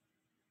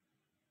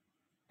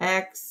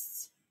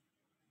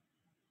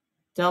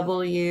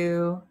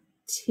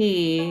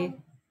 XWT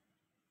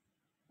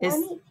is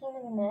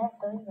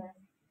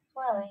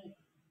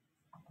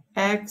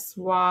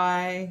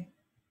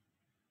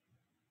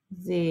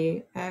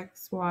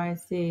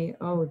XYZ.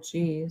 Oh,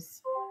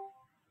 geez.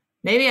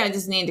 Maybe I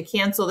just need to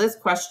cancel this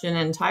question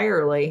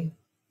entirely.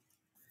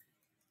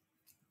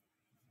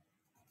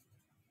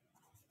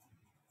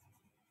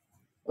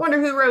 Wonder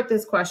who wrote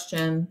this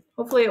question.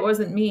 Hopefully it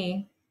wasn't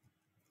me.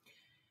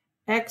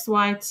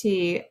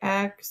 XYT.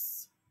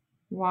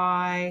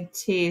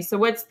 So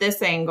what's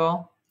this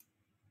angle?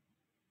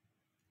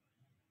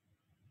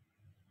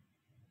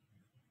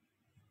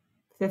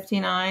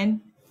 $59.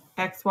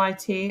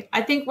 XYT.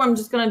 I think I'm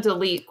just going to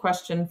delete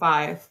question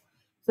 5.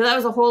 So that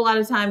was a whole lot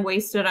of time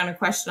wasted on a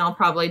question I'll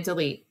probably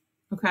delete.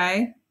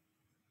 Okay.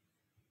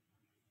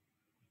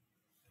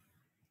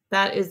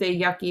 That is a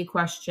yucky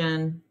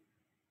question.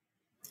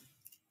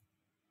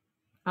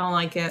 I don't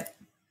like it.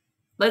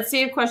 Let's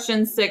see if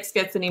question 6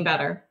 gets any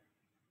better.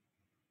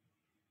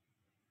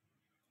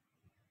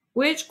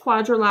 Which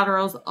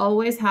quadrilaterals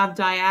always have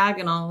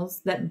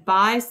diagonals that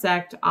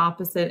bisect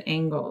opposite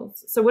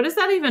angles? So what does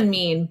that even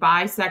mean,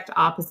 bisect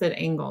opposite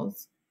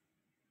angles?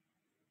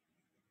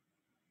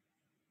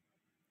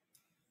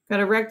 Got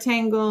a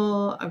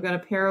rectangle, I've got a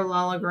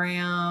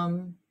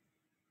parallelogram,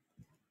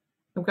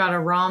 I've got a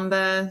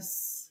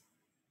rhombus,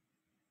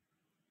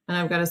 and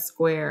I've got a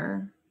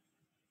square.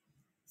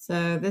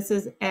 So this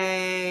is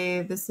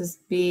A, this is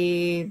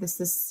B,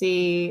 this is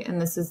C, and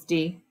this is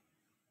D.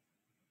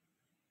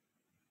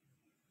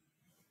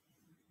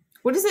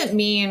 What does it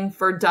mean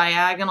for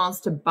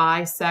diagonals to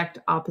bisect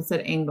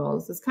opposite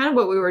angles? It's kind of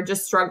what we were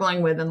just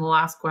struggling with in the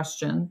last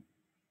question.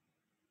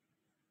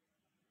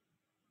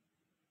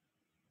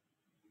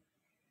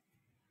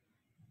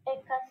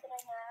 It cuts it in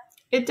half.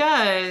 It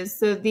does.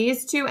 So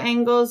these two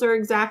angles are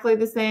exactly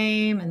the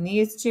same, and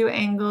these two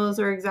angles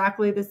are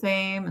exactly the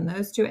same, and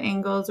those two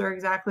angles are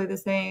exactly the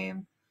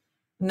same,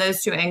 and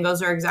those two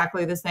angles are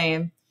exactly the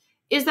same.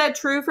 Is that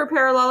true for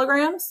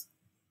parallelograms?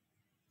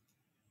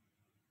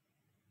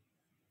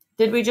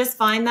 Did we just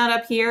find that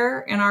up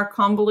here in our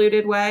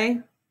convoluted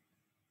way?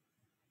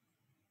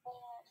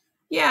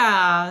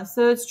 Yeah,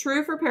 so it's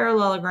true for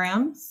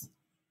parallelograms.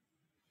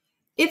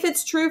 If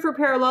it's true for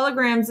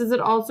parallelograms, is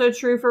it also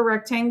true for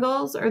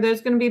rectangles? Are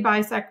those going to be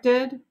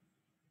bisected?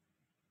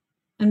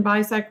 And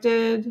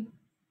bisected?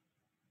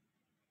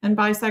 And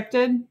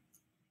bisected?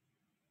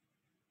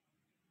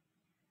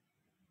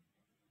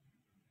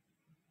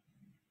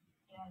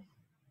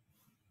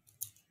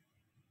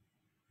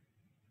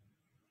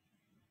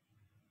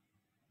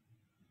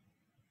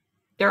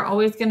 They're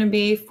always going to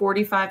be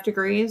 45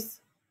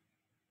 degrees.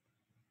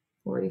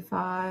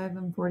 45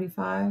 and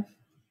 45.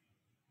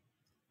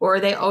 Or are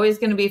they always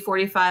going to be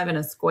 45 in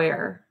a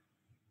square?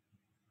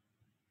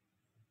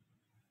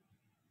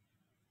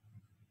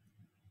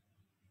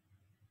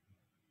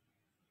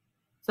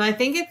 So I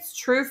think it's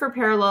true for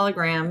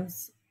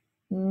parallelograms,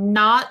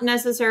 not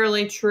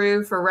necessarily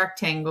true for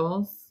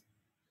rectangles,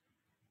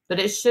 but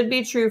it should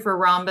be true for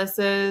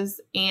rhombuses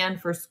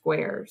and for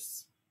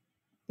squares.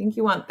 I think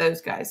you want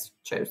those guys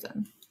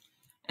chosen.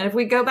 And if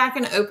we go back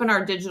and open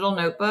our digital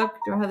notebook,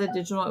 do I have the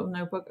digital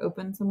notebook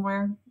open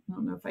somewhere? I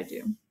don't know if I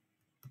do.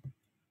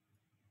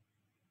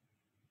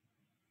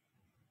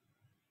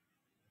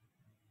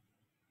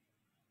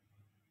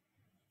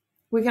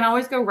 We can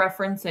always go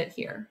reference it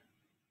here.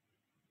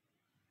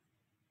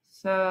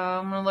 So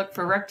I'm going to look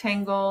for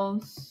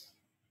rectangles.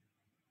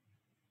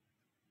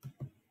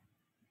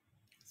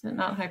 Is it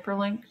not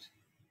hyperlinked?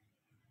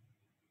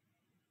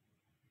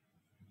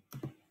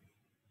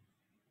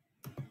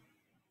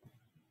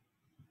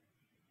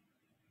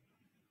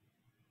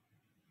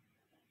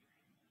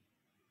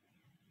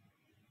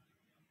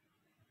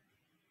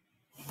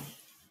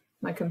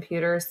 My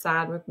computer is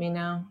sad with me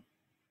now.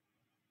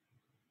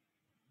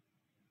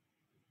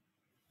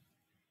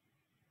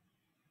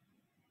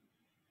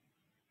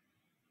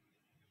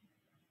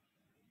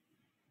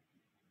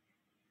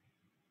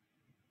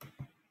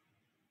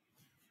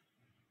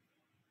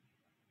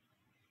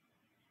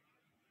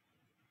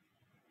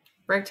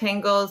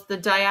 Rectangles, the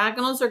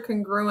diagonals are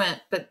congruent,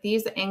 but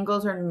these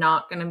angles are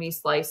not going to be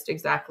sliced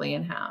exactly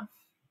in half.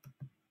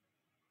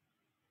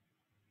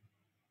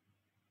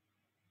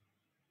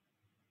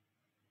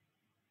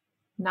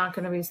 Not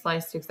going to be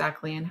sliced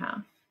exactly in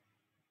half.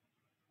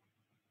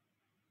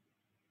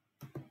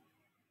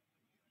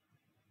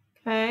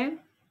 Okay.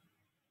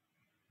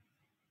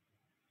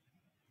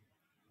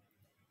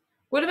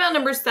 What about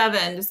number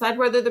 7? Decide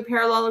whether the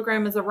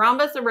parallelogram is a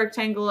rhombus, a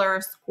rectangle, or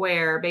a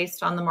square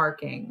based on the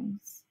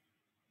markings.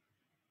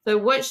 So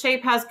what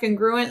shape has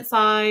congruent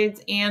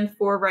sides and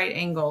 4 right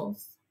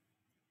angles?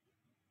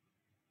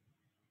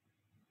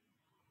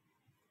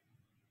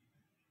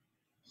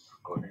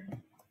 Square.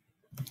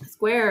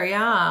 Square,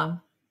 yeah.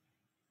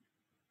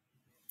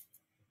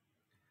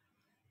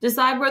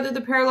 Decide whether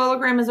the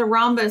parallelogram is a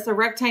rhombus, a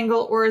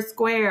rectangle, or a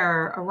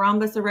square. A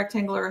rhombus, a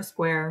rectangle, or a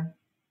square.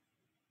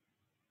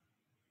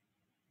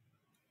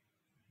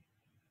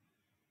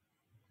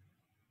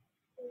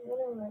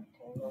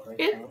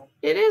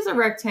 It is a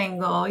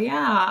rectangle.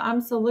 Yeah,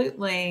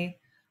 absolutely.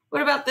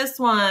 What about this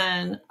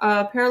one?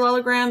 A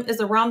parallelogram is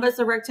a rhombus,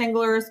 a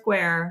rectangle, or a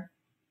square?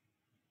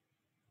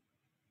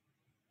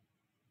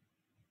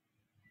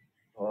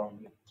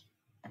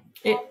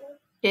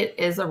 It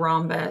is a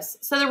rhombus.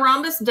 So the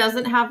rhombus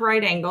doesn't have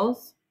right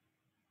angles.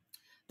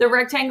 The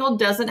rectangle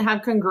doesn't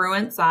have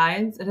congruent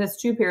sides. It has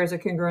 2 pairs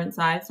of congruent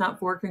sides, not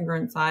 4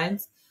 congruent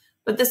sides.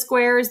 But the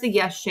square is the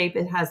yes shape.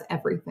 It has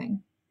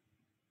everything,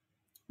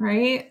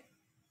 right?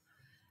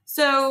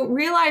 So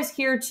realize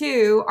here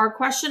too, our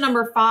question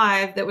number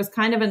 5 that was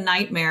kind of a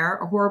nightmare,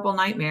 a horrible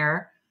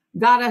nightmare,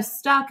 got us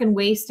stuck and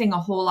wasting a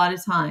whole lot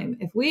of time.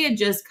 If we had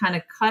just kind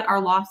of cut our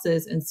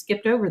losses and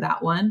skipped over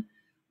that one,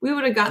 we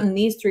would have gotten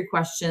these 3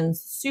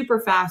 questions super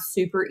fast,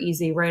 super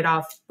easy, right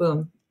off,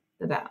 boom,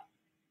 the bat.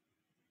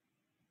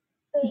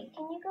 Wait,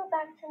 can you go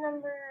back to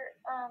number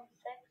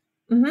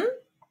 6? Mm-hmm. Okay,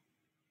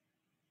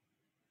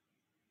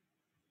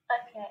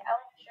 I wasn't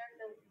sure if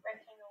the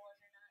rectangle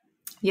was or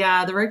not.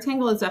 Yeah, the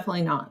rectangle is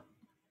definitely not.